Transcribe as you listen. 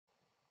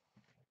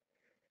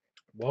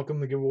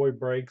Welcome to Giveaway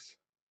Breaks.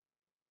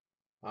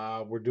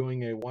 We're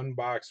doing a one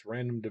box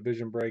random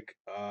division break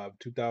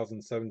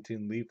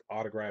 2017 Leaf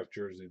autograph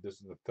jersey. This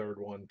is the third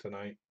one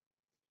tonight.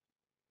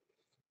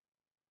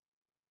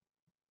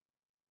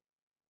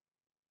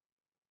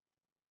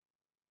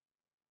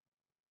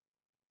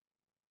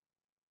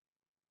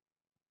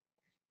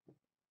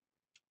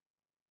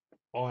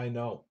 Oh, I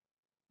know.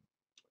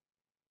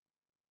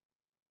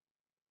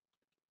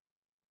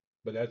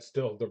 But that's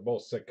still, they're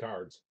both sick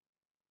cards.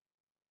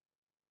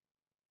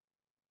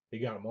 He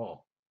got them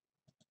all.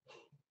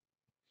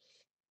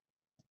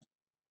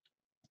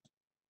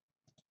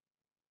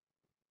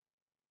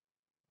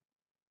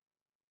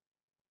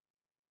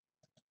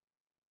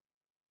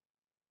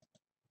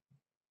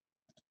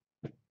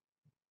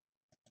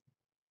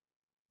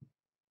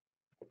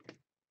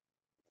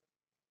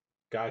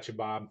 Gotcha,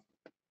 Bob.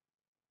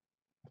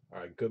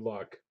 All right, good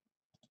luck.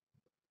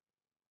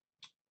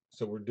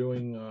 So we're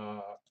doing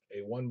a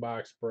one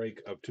box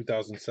break of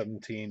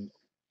 2017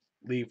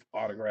 Leaf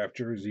autograph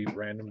jersey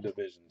random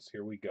divisions.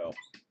 Here we go.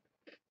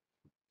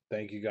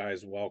 Thank you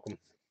guys. Welcome.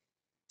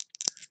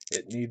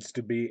 It needs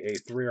to be a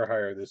 3 or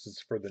higher. This is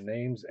for the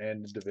names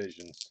and the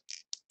divisions.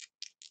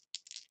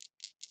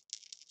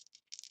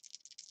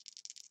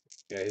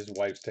 Yeah, his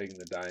wife's taking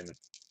the diamond.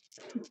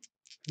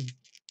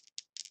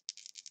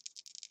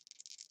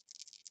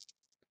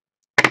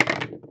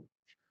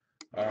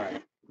 All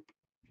right.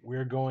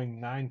 We're going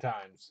 9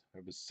 times.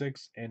 It was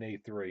 6 and a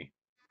 3.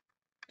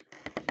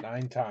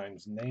 9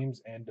 times.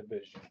 Names and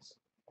divisions.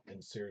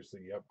 And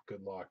seriously, yep,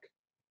 good luck.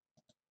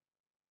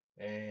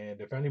 And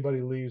if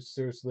anybody leaves,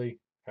 seriously,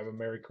 have a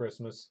Merry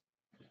Christmas.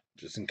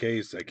 Just in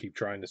case, I keep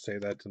trying to say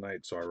that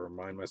tonight, so I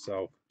remind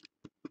myself.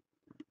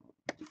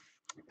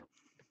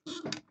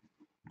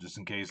 Just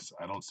in case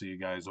I don't see you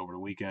guys over the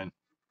weekend.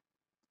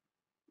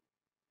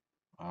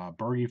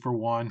 Bergie for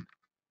 1,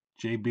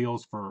 Jay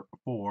Beals for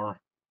 4,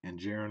 and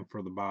Jaron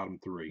for the bottom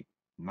 3.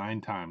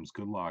 9 times.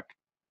 Good luck.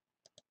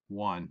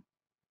 1,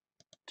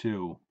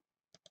 2,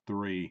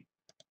 3,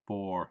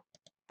 4,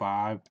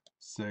 5,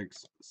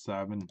 6,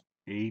 7,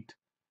 8,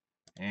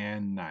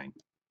 and 9.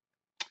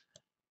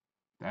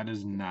 That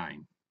is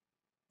 9.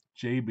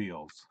 J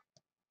Beals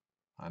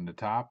on the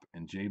top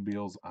and J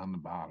Beals on the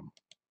bottom.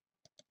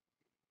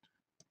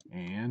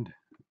 And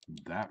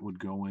that would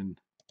go in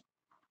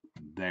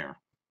there.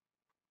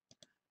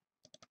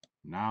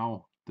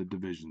 Now the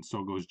division. So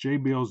it goes J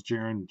Beals,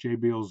 Jaron, J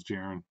Beals,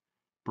 Jaron,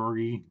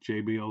 Bergie,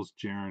 J Beals,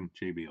 Jaron,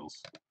 J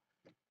Beals.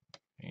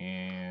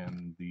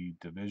 And the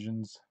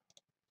divisions.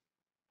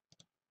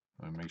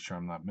 Let me make sure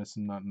I'm not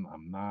missing nothing.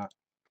 I'm not.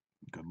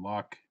 Good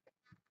luck.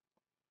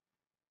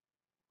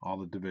 All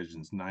the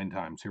divisions 9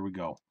 times. Here we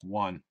go.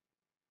 1,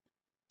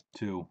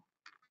 2,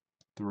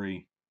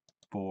 3,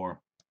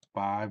 4,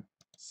 5,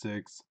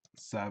 6,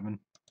 7,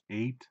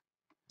 8.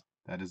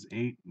 That is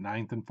 8.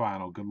 9th and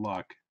final. Good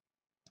luck.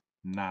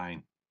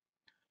 9.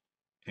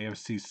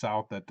 AFC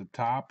South at the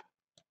top.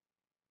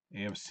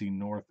 AFC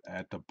North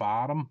at the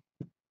bottom.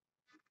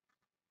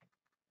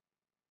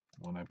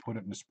 When I put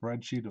it in the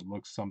spreadsheet, it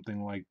looks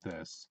something like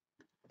this.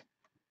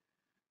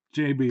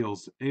 J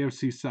Beals,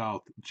 AFC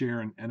South,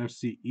 Jaron,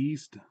 NFC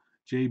East.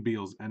 J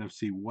Beals,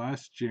 NFC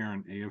West,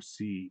 Jaron,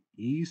 AFC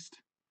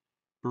East.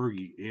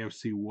 Bergie,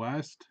 AFC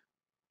West.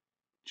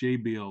 J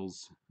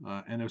Beals,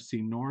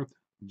 NFC North.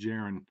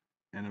 Jaron,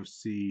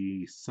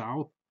 NFC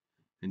South.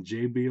 And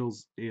J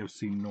Beals,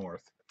 AFC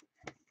North.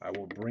 I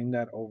will bring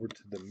that over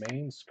to the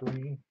main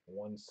screen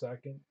 1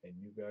 second, and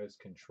you guys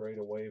can trade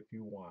away if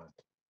you want.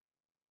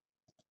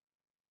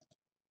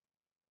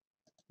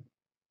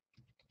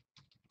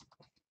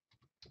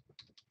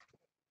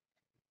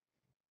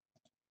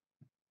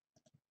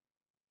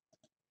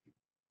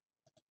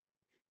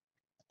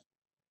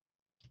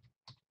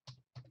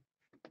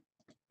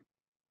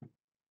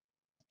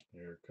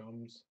 Here it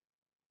comes.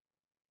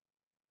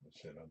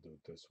 Shit, I'll do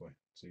it this way.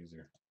 It's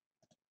easier.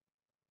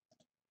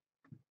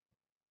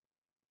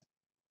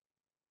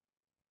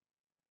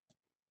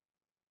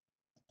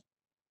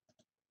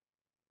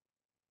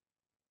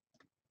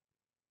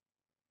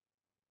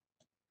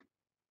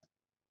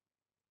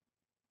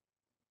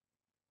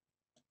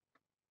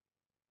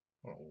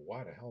 I don't know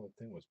why the hell the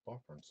thing was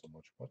buffering so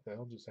much. What the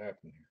hell just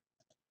happened here?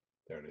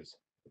 There it is.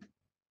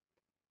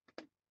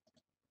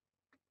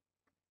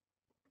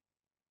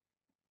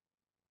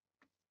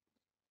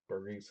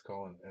 Bergie's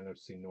calling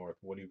NFC North.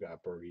 What do you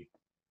got, Bergie?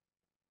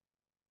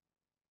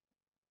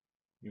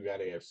 You got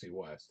AFC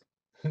West.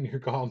 And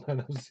you're calling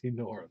NFC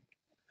North.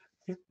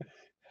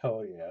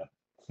 Hell yeah.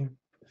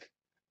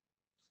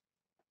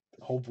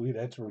 Hopefully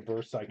that's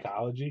reverse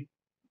psychology.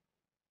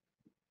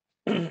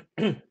 All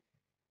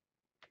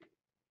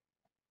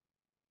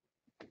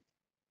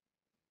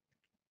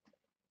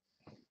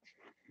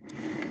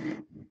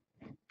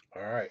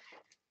right.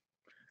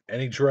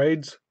 Any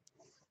trades?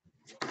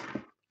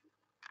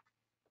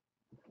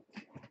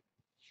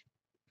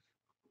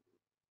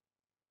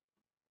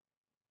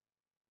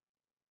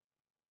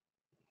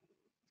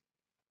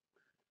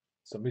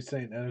 Somebody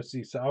saying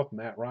NFC South,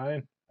 Matt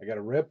Ryan. I got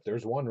a rip.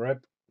 There's one rip.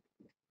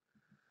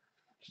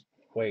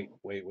 Wait.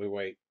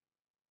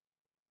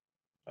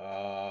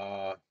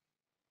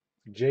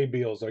 Jay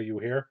Beals, are you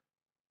here?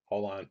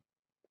 Hold on.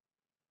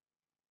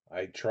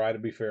 I try to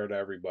be fair to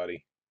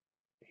everybody.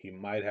 He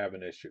might have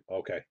an issue.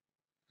 Okay.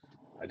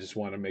 I just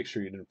want to make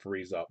sure you didn't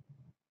freeze up.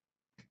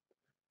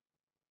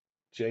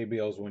 Jay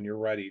Beals, when you're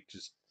ready,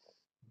 just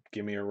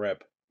give me a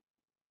rip.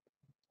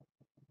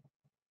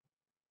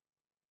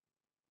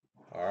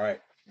 All right.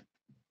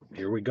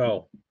 Here we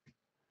go.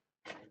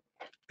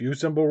 Few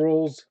simple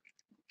rules.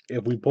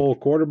 If we pull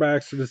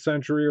quarterbacks of the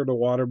century or the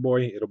water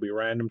boy, it'll be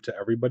random to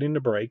everybody in the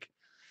break.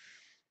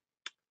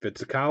 If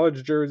it's a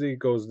college jersey, it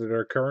goes to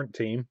their current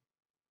team.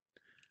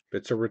 If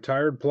it's a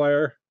retired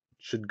player, it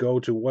should go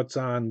to what's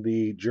on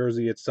the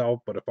jersey itself.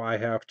 But if I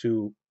have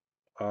to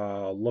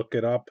look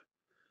it up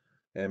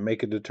and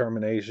make a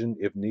determination,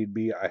 if need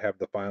be, I have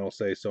the final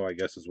say. So I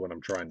guess is what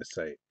I'm trying to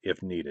say,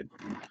 if needed.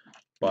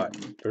 But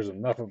there's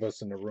enough of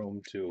us in the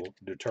room to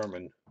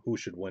determine who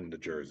should win the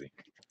jersey.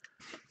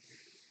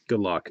 Good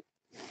luck.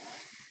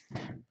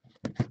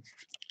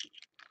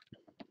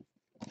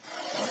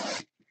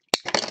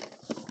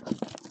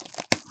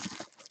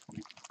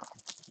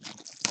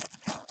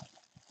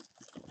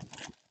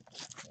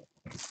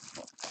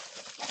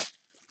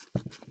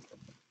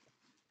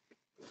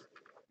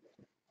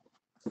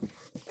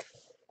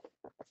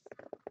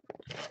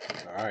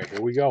 All right,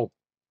 here we go.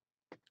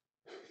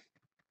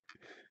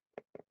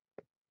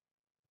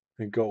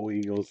 And go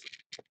Eagles.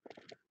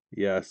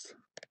 Yes.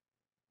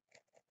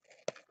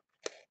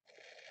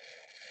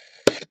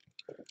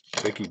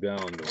 Vicky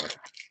Ballendor.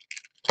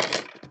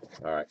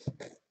 All right,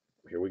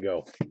 here we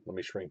go. Let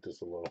me shrink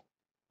this a little.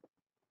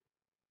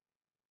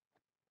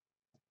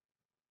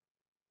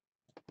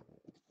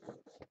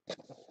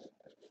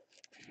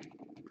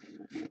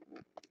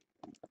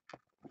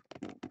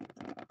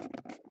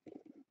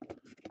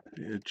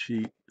 Yeah,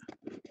 cheat.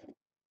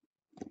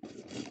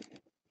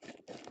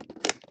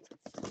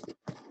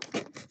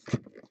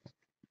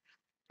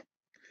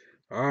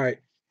 All right,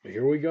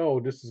 here we go.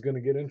 This is going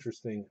to get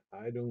interesting.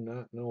 I do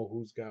not know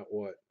who's got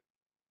what.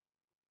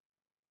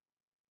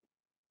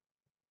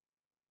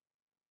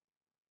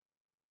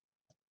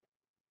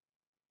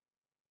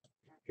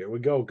 Here we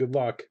go. Good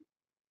luck.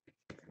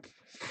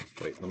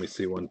 Wait, let me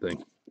see one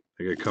thing.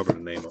 I got to cover the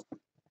name up.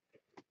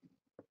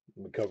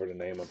 Let me cover the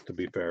name up to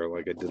be fair,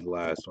 like I did the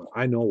last one.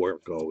 I know where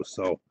it goes,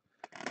 so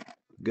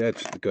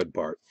that's the good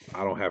part.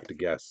 I don't have to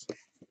guess.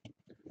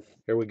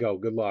 Here we go.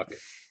 Good luck.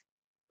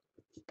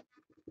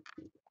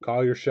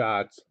 Call your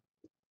shots.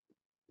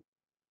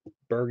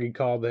 Bergie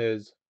called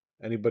his.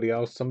 Anybody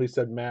else? Somebody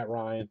said Matt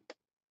Ryan.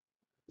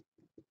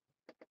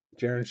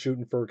 Jaron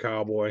shooting for a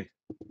Cowboy.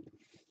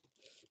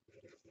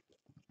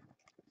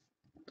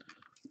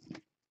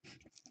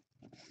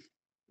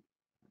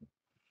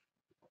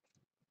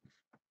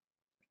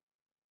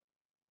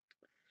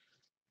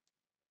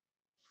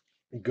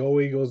 Go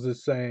Eagles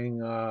is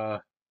saying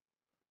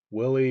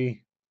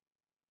Willie.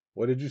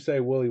 What did you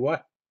say, Willie?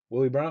 What?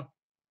 Willie Brown?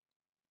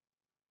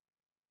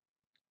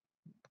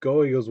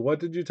 Go Eagles.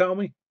 What did you tell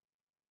me?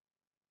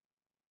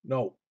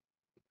 No.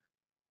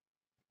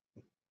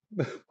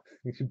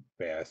 You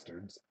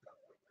bastards.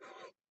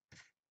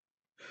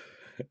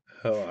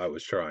 Oh, I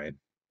was trying.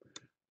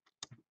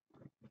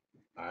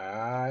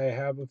 I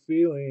have a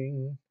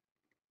feeling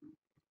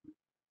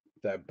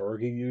that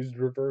Bergie used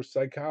reverse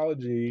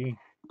psychology.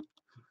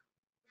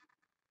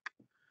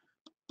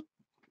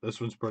 This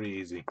one's pretty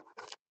easy.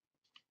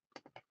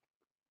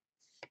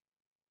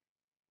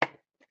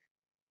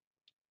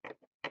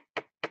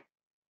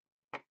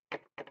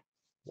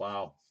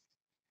 Wow.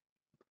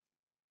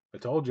 I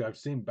told you I've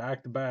seen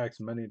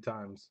back-to-backs many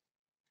times.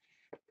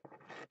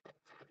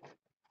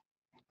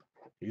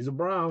 He's a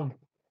Brown.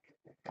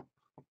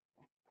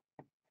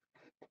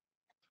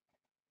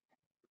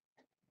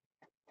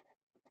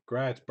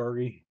 Grats,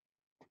 Bergie.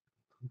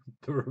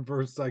 The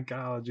reverse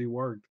psychology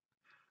worked.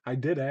 I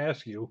did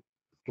ask you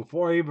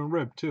before I even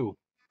ripped, too.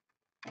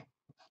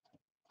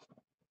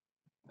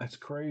 That's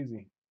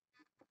crazy.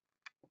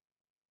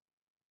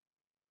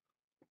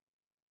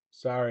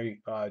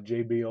 Sorry,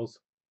 Jay Beals.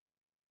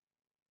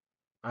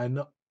 I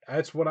know.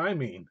 That's what I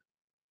mean.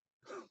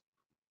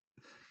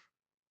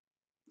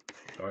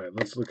 All right,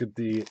 let's look at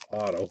the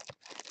auto.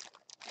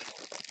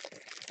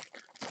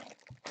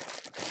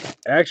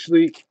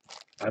 Actually,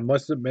 I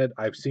must admit,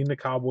 I've seen the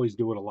Cowboys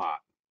do it a lot.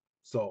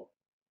 So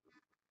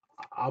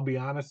I'll be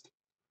honest,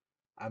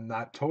 I'm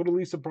not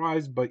totally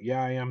surprised, but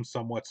yeah, I am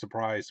somewhat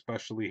surprised,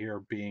 especially here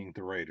being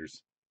the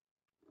Raiders.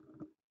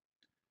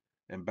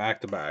 And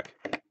back to back.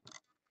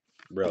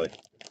 Really.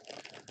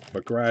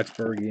 But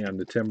Bergie and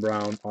the Tim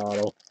Brown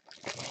auto.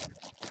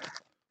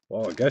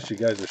 Well, I guess you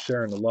guys are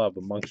sharing the love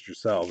amongst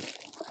yourselves.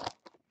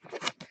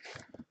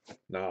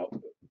 Now,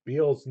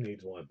 Beals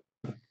needs one.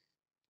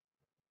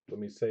 Let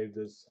me save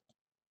this.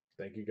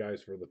 Thank you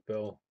guys for the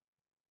fill.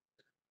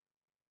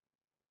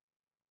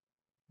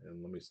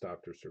 And let me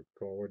stop this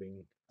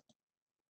recording.